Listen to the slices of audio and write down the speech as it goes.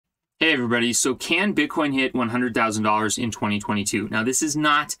Hey everybody, so can Bitcoin hit $100,000 in 2022? Now this is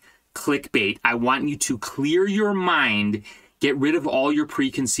not clickbait. I want you to clear your mind, get rid of all your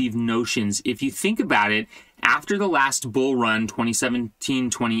preconceived notions. If you think about it, after the last bull run, 2017,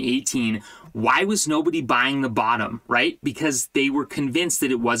 2018, why was nobody buying the bottom, right? Because they were convinced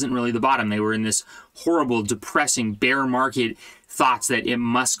that it wasn't really the bottom. They were in this horrible, depressing bear market thoughts that it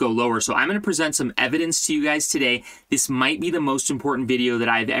must go lower. So I'm going to present some evidence to you guys today. This might be the most important video that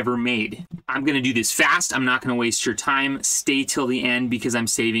I've ever made. I'm going to do this fast. I'm not going to waste your time. Stay till the end because I'm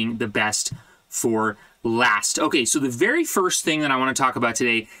saving the best for last. Okay, so the very first thing that I want to talk about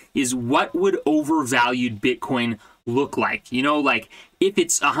today is what would overvalued Bitcoin look like? You know, like if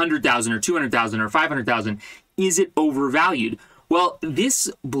it's 100,000 or 200,000 or 500,000, is it overvalued? Well,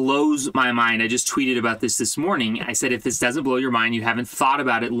 this blows my mind. I just tweeted about this morning. I said, if this doesn't blow your mind, you haven't thought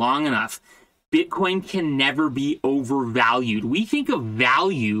about it long enough. Bitcoin can never be overvalued. We think of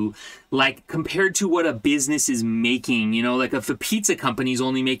value like compared to what a business is making. You know, like if a pizza company is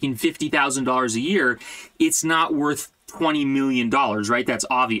only making $50,000 a year, it's not worth $20 million, right? That's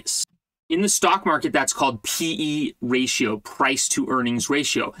obvious. In the stock market, that's called PE ratio, price to earnings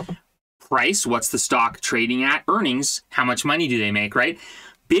ratio. Price, what's the stock trading at? Earnings, how much money do they make, right?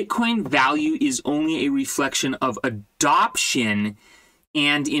 Bitcoin value is only a reflection of adoption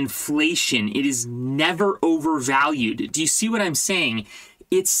and inflation. It is never overvalued. Do you see what I'm saying?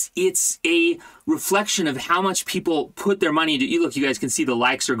 It's a reflection of how much people put their money into. Look, you guys can see the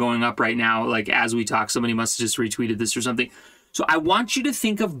likes are going up right now. Like as we talk, somebody must have just retweeted this or something. So I want you to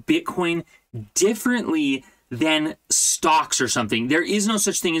think of Bitcoin differently than stocks or something. There is no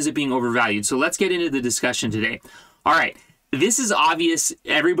such thing as it being overvalued. So let's get into the discussion today. All right. This is obvious.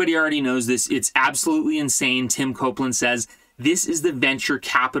 Everybody already knows this. It's absolutely insane. Tim Copeland says this is the venture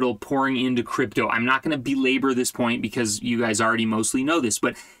capital pouring into crypto. I'm not going to belabor this point because you guys already mostly know this,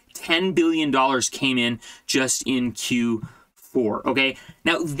 but $10 billion came in just in Q4. Okay.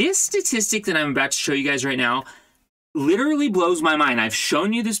 Now, this statistic that I'm about to show you guys right now literally blows my mind. I've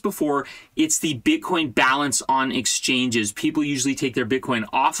shown you this before. It's the Bitcoin balance on exchanges. People usually take their Bitcoin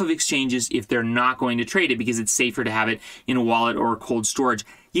off of exchanges if they're not going to trade it because it's safer to have it in a wallet or cold storage.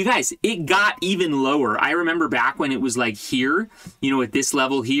 You guys, it got even lower. I remember back when it was like here, you know, at this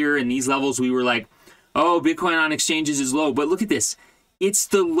level here and these levels, we were like, oh, Bitcoin on exchanges is low. But look at this. It's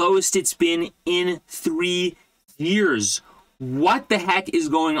the lowest it's been in 3 years. What the heck is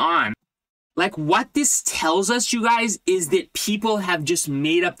going on? Like what this tells us, you guys, is that people have just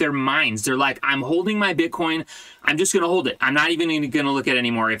made up their minds. They're like, I'm holding my Bitcoin. I'm just going to hold it. I'm not even going to look at it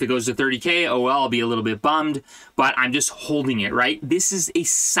anymore. If it goes to 30K, oh, well, I'll be a little bit bummed, but I'm just holding it, right? This is a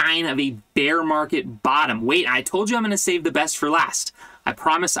sign of a bear market bottom. Wait, I told you I'm going to save the best for last. I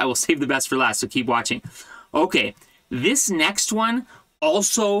promise I will save the best for last, so keep watching. Okay, this next one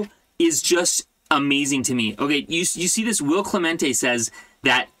also is just amazing to me. Okay, you see this, Will Clemente says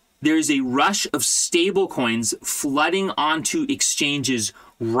that there's a rush of stable coins flooding onto exchanges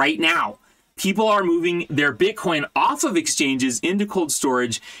right now. People are moving their Bitcoin off of exchanges into cold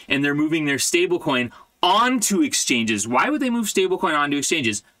storage, and they're moving their stablecoin onto exchanges. Why would they move stablecoin onto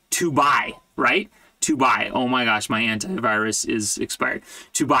exchanges? To buy, right? To buy. Oh my gosh, my antivirus is expired.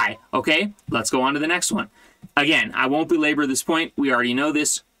 To buy. Okay, let's go on to the next one. Again, I won't belabor this point. We already know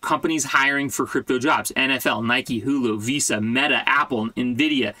this. Companies hiring for crypto jobs. NFL, Nike, Hulu, Visa, Meta, Apple,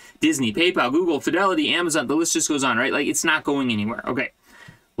 Nvidia, Disney, PayPal, Google, Fidelity, Amazon. The list just goes on, right? Like it's not going anywhere. Okay,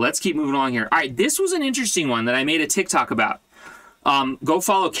 let's keep moving along here. All right, this was an interesting one that I made a TikTok about. Go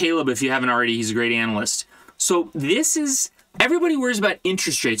follow Caleb if you haven't already. He's a great analyst. So this is, everybody worries about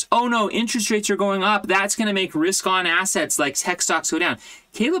interest rates. Oh no, interest rates are going up. That's going to make risk on assets like tech stocks go down.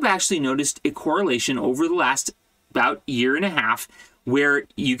 Caleb actually noticed a correlation over the last about year and a half where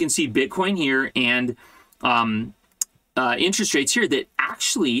you can see Bitcoin here and interest rates here that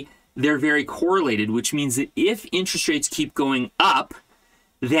actually they're very correlated, which means that if interest rates keep going up,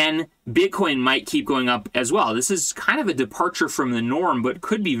 then Bitcoin might keep going up as well. This is kind of a departure from the norm, but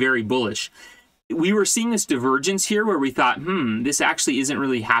could be very bullish. We were seeing this divergence here where we thought, this actually isn't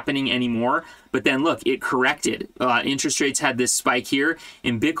really happening anymore. But then look, it corrected. Interest rates had this spike here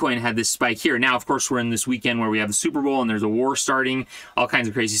and Bitcoin had this spike here. Now, of course, we're in this weekend where we have the Super Bowl and there's a war starting, all kinds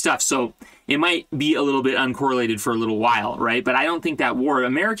of crazy stuff. So it might be a little bit uncorrelated for a little while, right? But I don't think that war,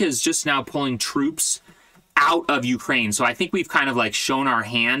 America is just now pulling troops out of Ukraine. So I think we've kind of like shown our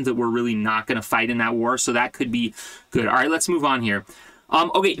hand that we're really not going to fight in that war. So that could be good. All right, let's move on here.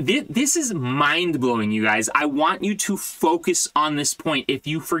 Okay, this is mind-blowing, you guys. I want you to focus on this point. If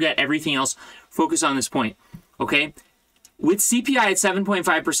you forget everything else, focus on this point, okay? With CPI at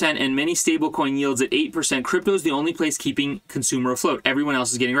 7.5% and many stablecoin yields at 8%, crypto is the only place keeping consumer afloat. Everyone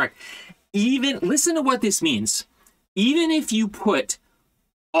else is getting wrecked. Even, listen to what this means. Even if you put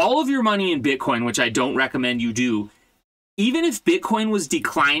all of your money in Bitcoin, which I don't recommend you do, even if Bitcoin was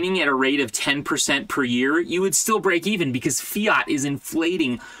declining at a rate of 10% per year, you would still break even because fiat is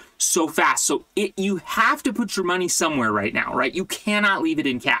inflating so fast. So you have to put your money somewhere right now, right? You cannot leave it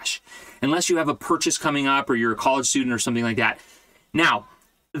in cash unless you have a purchase coming up or you're a college student or something like that. Now,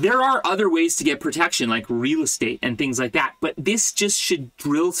 there are other ways to get protection like real estate and things like that, but this just should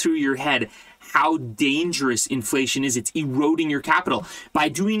drill through your head how dangerous inflation is. It's eroding your capital. By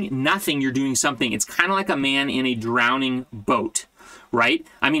doing nothing, you're doing something. It's kind of like a man in a drowning boat, right?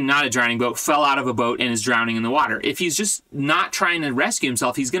 I mean, not a drowning boat, fell out of a boat and is drowning in the water. If he's just not trying to rescue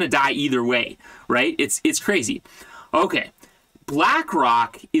himself, he's going to die either way, right? It's crazy. Okay.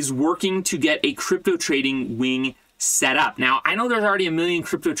 BlackRock is working to get a crypto trading wing set up. Now, I know there's already a million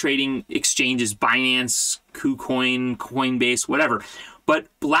crypto trading exchanges, Binance, KuCoin, Coinbase, whatever. But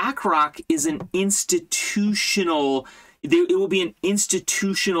BlackRock is an institutional, it will be an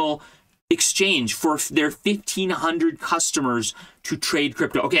institutional exchange for their 1,500 customers to trade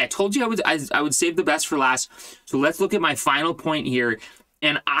crypto. Okay, I told you I would save the best for last. So let's look at my final point here.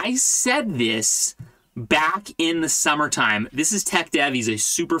 And I said this back in the summertime. This is Tech Dev. He's a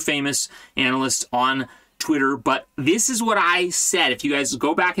super famous analyst on Twitter, but this is what I said. If you guys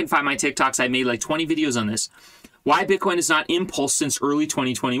go back and find my TikToks, I made like 20 videos on this. Why Bitcoin is not impulse since early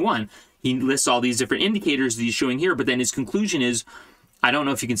 2021. He lists all these different indicators that he's showing here, but then his conclusion is, I don't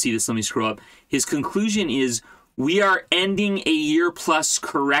know if you can see this, let me scroll up. His conclusion is, we are ending a year-plus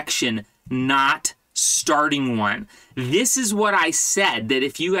correction, not starting one. This is what I said, that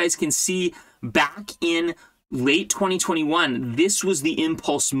if you guys can see back in late 2021, this was the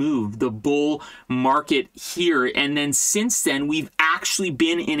impulse move, the bull market here. And then since then, we've actually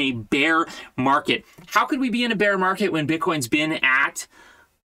been in a bear market. How could we be in a bear market when Bitcoin's been at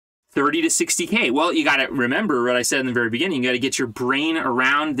 30 to 60K? Well, you got to remember what I said in the very beginning. You got to get your brain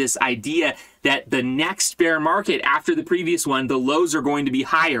around this idea that the next bear market after the previous one, the lows are going to be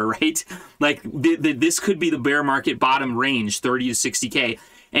higher, right? Like this could be the bear market bottom range, 30 to 60K.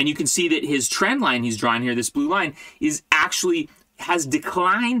 And you can see that his trend line he's drawn here, this blue line, is actually has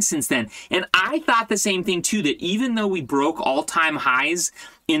declined since then. And I thought the same thing too, that even though we broke all-time highs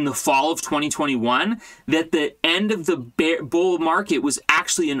in the fall of 2021, that the end of the bull market was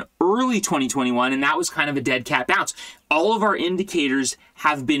actually in early 2021, and that was kind of a dead cat bounce. All of our indicators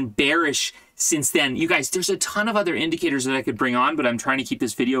have been bearish since then. You guys, there's a ton of other indicators that I could bring on, but I'm trying to keep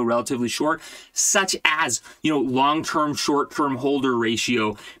this video relatively short, such as, you know, long-term, short-term holder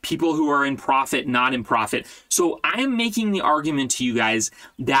ratio, people who are in profit, not in profit. So I am making the argument to you guys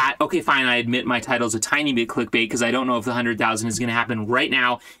that, okay, fine, I admit my title is a tiny bit clickbait because I don't know if the 100,000 is going to happen right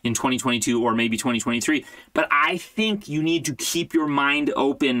now in 2022 or maybe 2023, but I think you need to keep your mind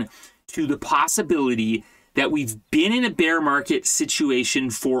open to the possibility that we've been in a bear market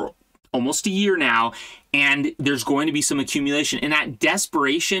situation for almost a year now, and there's going to be some accumulation. And that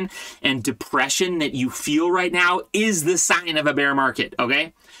desperation and depression that you feel right now is the sign of a bear market,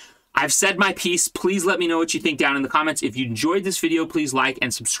 okay? I've said my piece. Please let me know what you think down in the comments. If you enjoyed this video, please like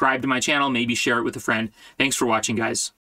and subscribe to my channel. Maybe share it with a friend. Thanks for watching, guys.